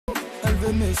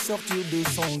veut me sortir de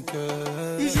son cœur.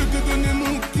 Je t'ai donné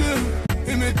mon cœur,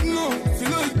 et maintenant c'est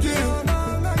la guerre.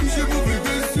 J'ai voulu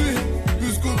te suivre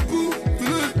jusqu'au bout de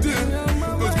la terre.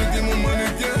 Parce que t'es mon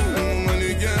mannequin, mon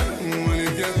mannequin, mon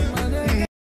mannequin.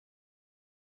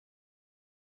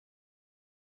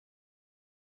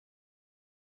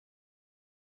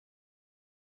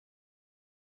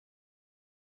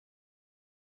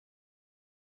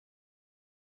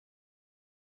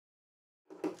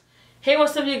 Hey,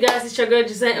 what's up you guys, it's your girl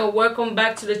Giselle and welcome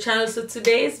back to the channel. So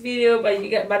today's video, by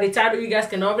the title you guys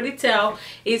can already tell,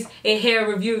 is a hair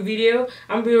review video.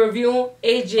 I'm be reviewing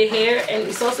AJ hair, and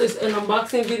it's also an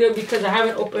unboxing video because I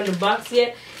haven't opened the box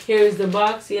yet. Here is the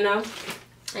box, you know,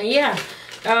 and yeah,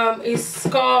 it's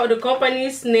called, the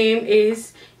company's name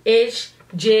is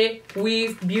HJ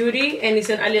Weave Beauty, and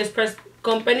it's an AliExpress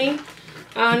company.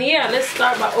 And yeah, let's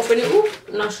start by opening. Ooh,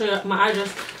 I'm not sure my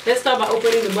address. Let's start by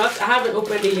opening the box. I haven't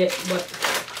opened it yet, but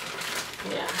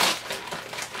yeah.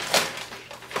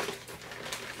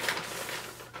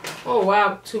 Oh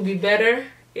wow, to be better,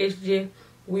 HJ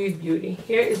Weave Beauty.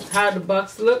 Here is how the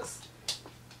box looks.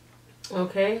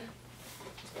 Okay,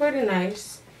 it's pretty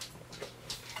nice.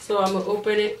 So I'm gonna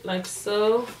open it like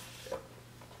so,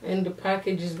 and the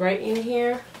package is right in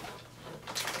here.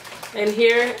 And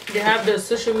here they have the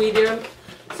social media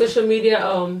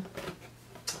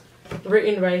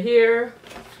written right here,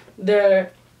 the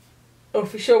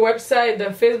official website, the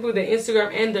Facebook, the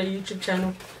Instagram, and the YouTube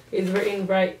channel is written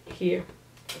right here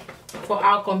for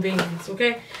our convenience.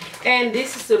 Okay, and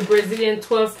this is a Brazilian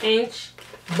 12-inch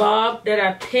bob that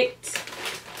I picked,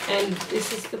 and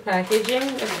this is the packaging.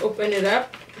 Let's open it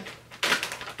up.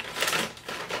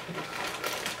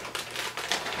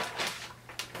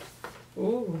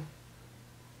 Ooh,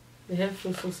 the hair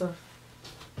feels so soft.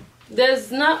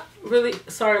 There's not really,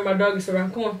 sorry, my dog is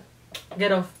around, come on,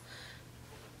 get off.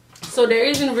 So there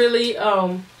isn't really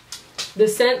the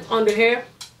scent on the hair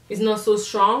is not so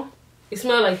strong. It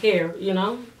smells like hair, you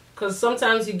know, because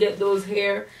sometimes you get those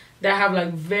hair that have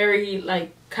like very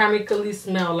like chemically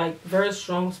smell, like very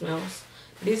strong smells.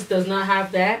 This does not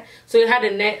have that. So it had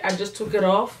a net, I just took it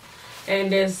off,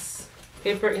 and there's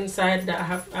paper inside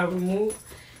that I removed.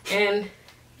 And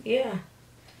yeah,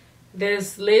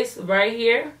 there's lace right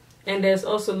here, and there's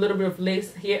also a little bit of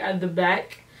lace here at the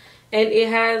back, and it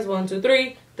has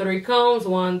 3 combs,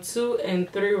 1, 2, and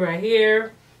 3 right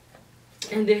here.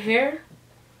 And the hair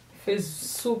is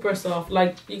super soft.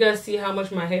 Like, you guys see how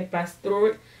much my hair passed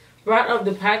through it. Right off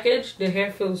the package, the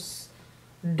hair feels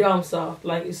dumb soft,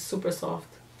 like it's super soft.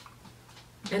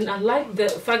 And I like the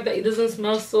fact that it doesn't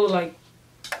smell so like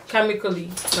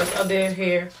chemically like other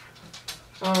hair.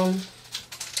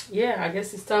 Yeah, I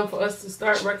guess it's time for us to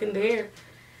start rocking the hair.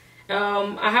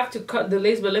 I have to cut the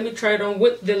lace, but let me try it on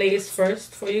with the lace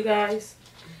first for you guys.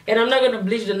 And I'm not gonna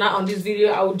bleach the knot on this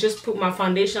video. I will just put my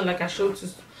foundation like I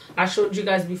showed you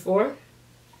guys before.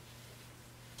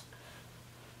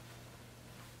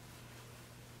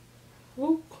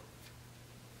 Whoop.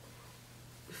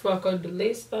 Before I cut the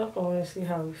lace up, I want to see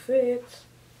how it fits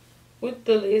with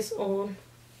the lace on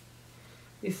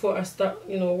before I start,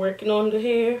 you know, working on the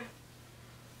hair.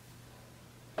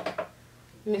 Let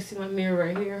me see my mirror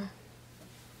right here.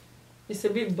 It's a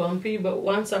bit bumpy, but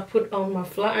once I put on my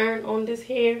flat iron on this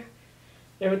hair,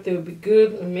 everything will be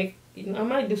good. And make, you know, I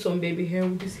might do some baby hair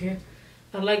with this hair.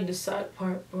 I like the side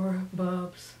part or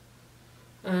bobs,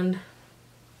 and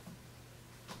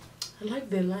I like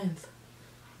the length.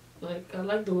 Like, I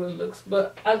like the way it looks.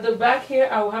 But at the back here,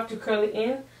 I will have to curl it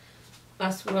in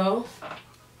as well.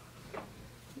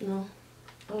 You know,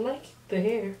 I like the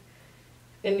hair,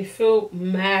 and it feels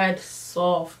mad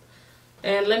soft.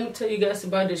 And let me tell you guys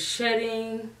about the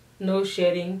shedding. No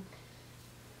shedding.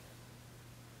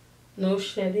 No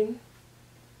shedding.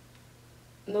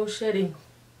 No shedding.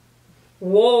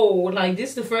 Whoa, like this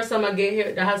is the first time I get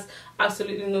hair that has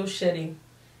absolutely no shedding.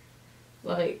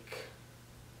 Like,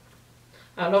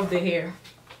 I love the hair.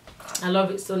 I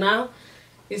love it. So now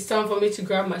it's time for me to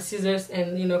grab my scissors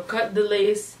and, you know, cut the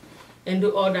lace and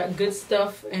do all that good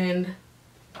stuff. And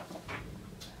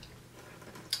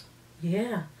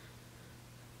yeah,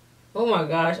 oh my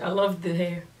gosh, I love the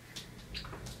hair.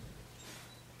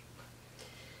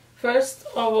 First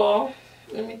of all,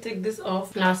 let me take this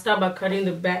off. Now I'll start by cutting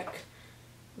the back,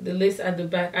 the lace at the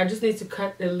back. I just need to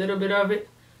cut a little bit of it.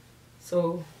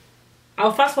 So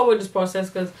I'll fast forward this process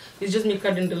because it's just me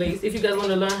cutting the lace. If you guys want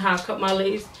to learn how I cut my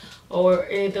lace or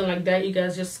anything like that, you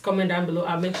guys just comment down below.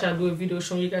 I'll make sure I do a video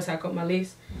showing you guys how I cut my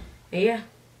lace. And yeah,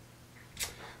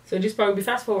 so this part will be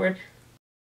fast forward.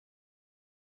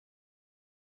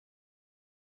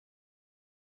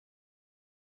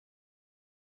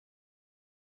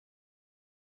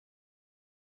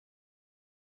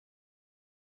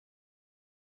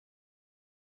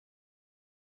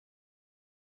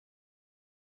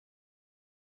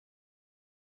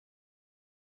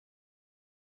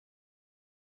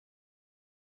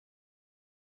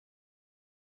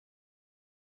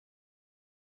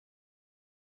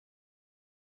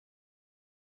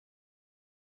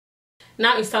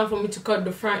 Now it's time for me to cut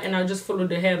the front, and I'll just follow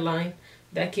the hairline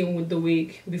that came with the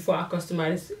wig before I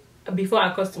customize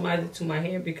it to my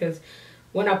hair, because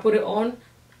when I put it on,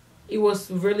 it was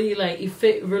really like, it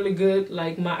fit really good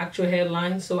like my actual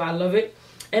hairline, so I love it.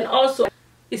 And also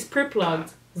it's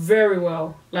pre-plugged very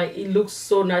well, like it looks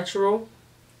so natural.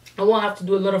 I won't have to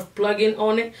do a lot of plugging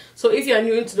on it. So if you're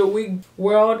new into the wig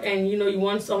world and you know you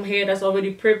want some hair that's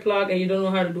already pre-plugged and you don't know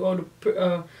how to do all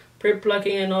the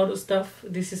pre-plugging and all the stuff,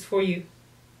 this is for you.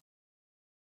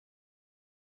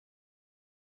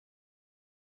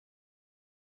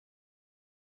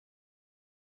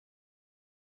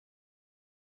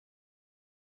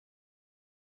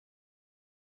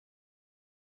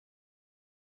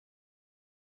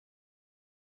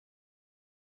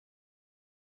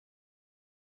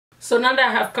 So now that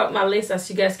I have cut my lace, as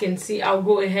you guys can see, I'll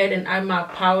go ahead and add my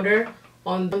powder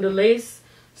on the lace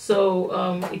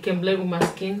so it can blend with my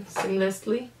skin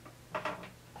seamlessly.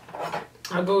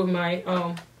 I'll go with my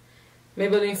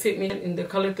Maybelline Fit Me in the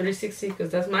color 360 because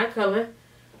that's my color.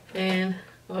 And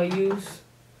I'll use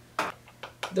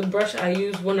the brush I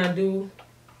use when I do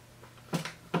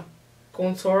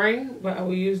contouring, but I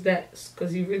will use that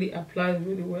because it really applies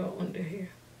really well on the hair.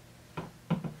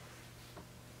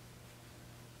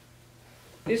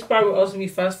 This part will also be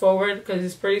fast forward because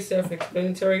it's pretty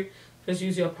self-explanatory. Just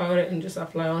use your powder and just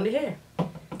apply on the hair.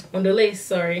 On the lace,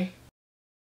 sorry.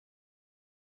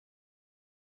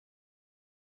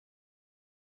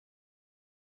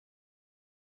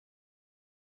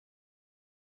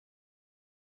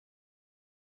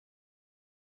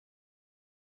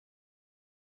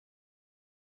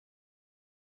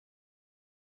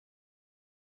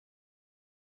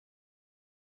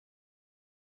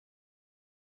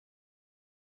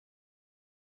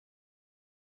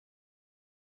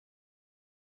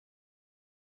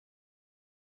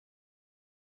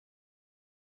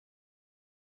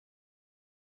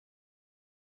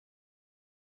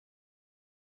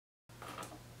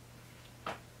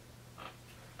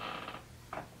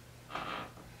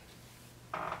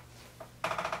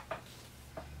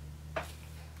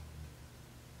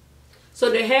 So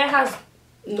the hair has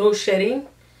no shedding,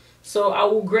 so I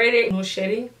will grade it. No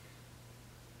shedding,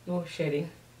 no shedding,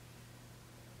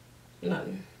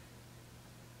 none.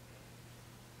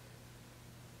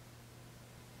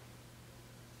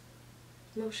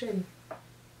 No shedding.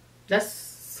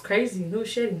 That's crazy. No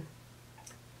shedding.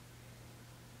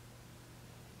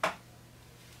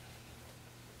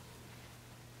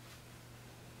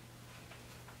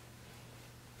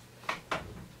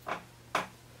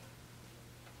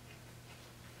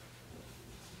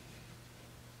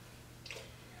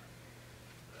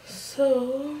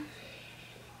 So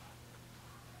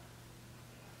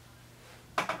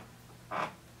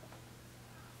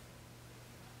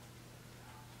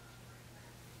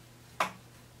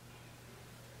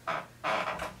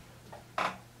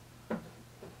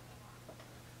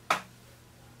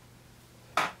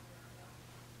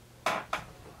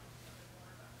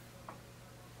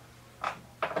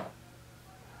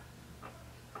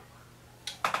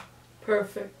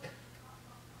perfect.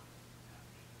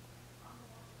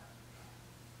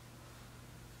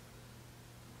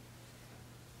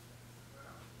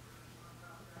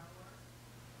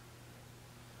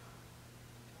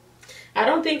 I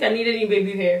don't think I need any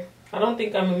baby hair. I don't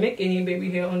think I'm gonna make any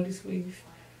baby hair on this weave.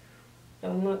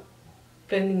 I'm not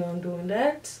planning on doing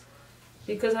that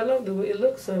because I love the way it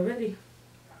looks already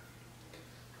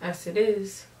as it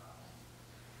is.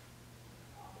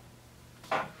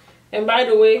 And by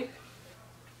the way,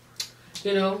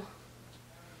 you know,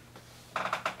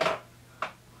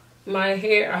 my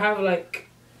hair, I have like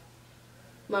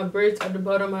my braids at the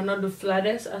bottom are not the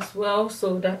flattest as well,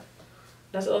 so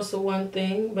that's also one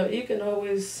thing. But you can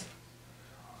always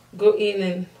go in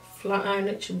and flat iron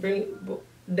it to bring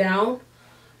it down.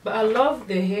 But I love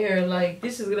the hair. Like,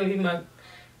 this is gonna be my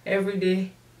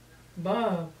everyday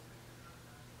bob.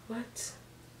 What?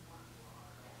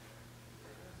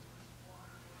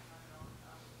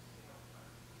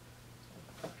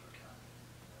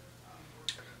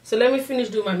 So let me finish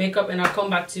doing my makeup and I'll come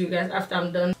back to you guys after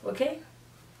I'm done. Okay?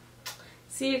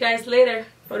 See you guys later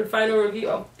for the final review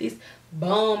of this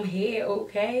bomb hair.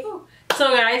 Okay?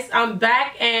 So guys, I'm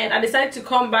back and I decided to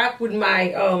come back with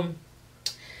my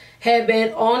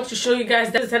hairband on to show you guys.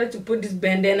 I decided to put this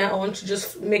bandana on to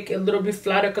just make it a little bit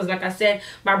flatter because, like I said,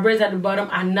 my braids at the bottom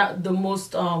are not the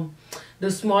most the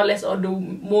smallest or the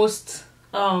most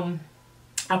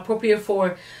appropriate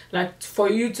for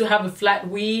you to have a flat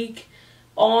wig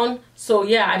on. So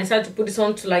yeah, I decided to put this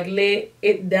on to like lay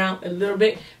it down a little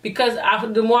bit because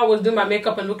the more I was doing my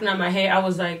makeup and looking at my hair, I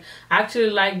was like, I actually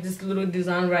like this little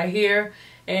design right here,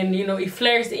 and you know, it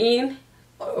flares in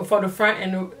for the front,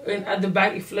 and at the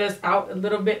back it flares out a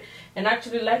little bit, and I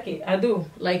actually like it. I do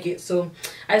like it, so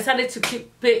I decided to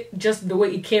keep it just the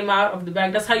way it came out of the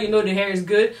bag. That's how you know the hair is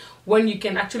good, when you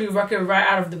can actually rock it right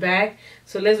out of the bag.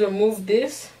 So let's remove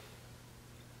this.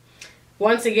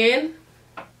 Once again,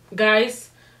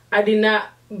 guys, I did not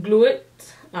glue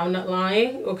it. I'm not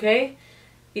lying, okay?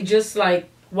 It just like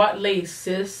what lace,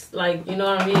 sis, like, you know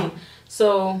what I mean?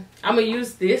 So I'm gonna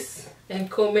use this and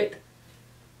comb it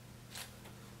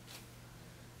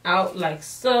out like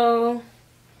so.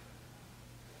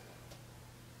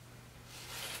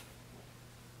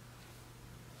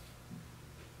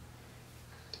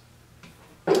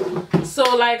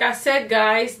 So like I said,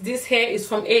 guys, this hair is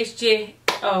from HJ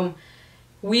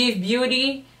Weave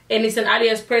Beauty, and it's an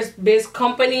AliExpress based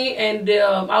company, and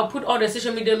I'll put all the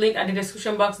social media link at the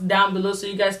description box down below, so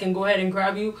you guys can go ahead and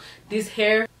grab you this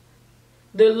hair.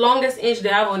 The longest inch they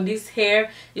have on this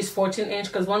hair is 14 inch,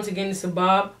 because once again it's a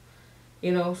bob,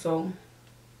 you know. So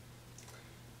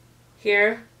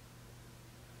here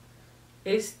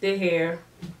is the hair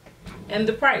and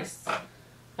the price. I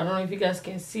don't know if you guys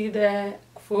can see that.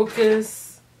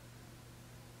 Focus.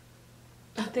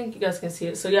 I think you guys can see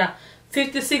it. So yeah,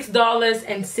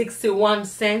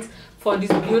 $56.61 for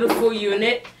this beautiful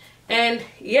unit. And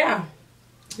yeah,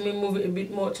 let me move it a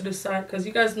bit more to the side, because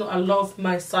you guys know I love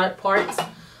my side parts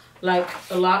like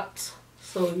a lot.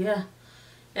 So yeah,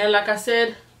 and like I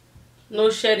said, no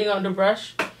shedding on the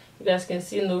brush. You guys can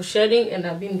see no shedding, and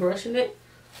I've been brushing it,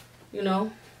 you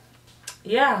know.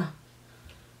 Yeah,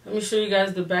 let me show you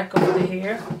guys the back of the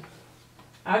hair.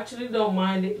 I actually don't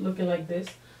mind it looking like this,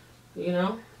 you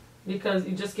know, because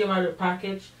it just came out of the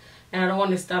package, and I don't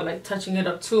want to start like touching it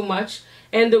up too much.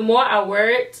 And the more I wear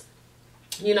it,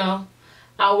 you know,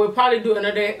 I will probably do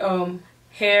another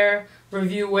hair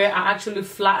review where I actually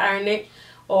flat iron it,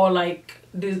 or like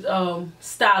this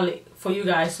style it for you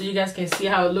guys, so you guys can see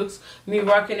how it looks, me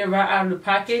rocking it right out of the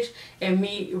package and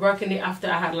me rocking it after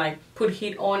I had like put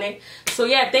heat on it. So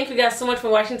yeah, thank you guys so much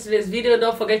for watching today's video.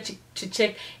 Don't forget to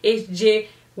check HJ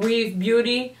Weave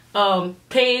Beauty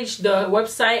page, the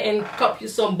website, and cop you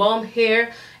some bomb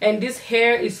hair. And this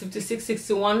hair is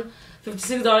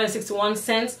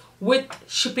 $56.61 with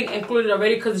shipping included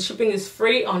already, because the shipping is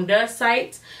free on their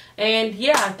site. And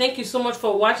yeah, thank you so much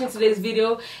for watching today's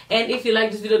video, and if you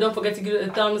like this video, don't forget to give it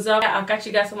a thumbs up. I'll catch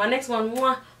you guys on my next one.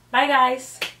 Bye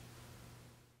guys.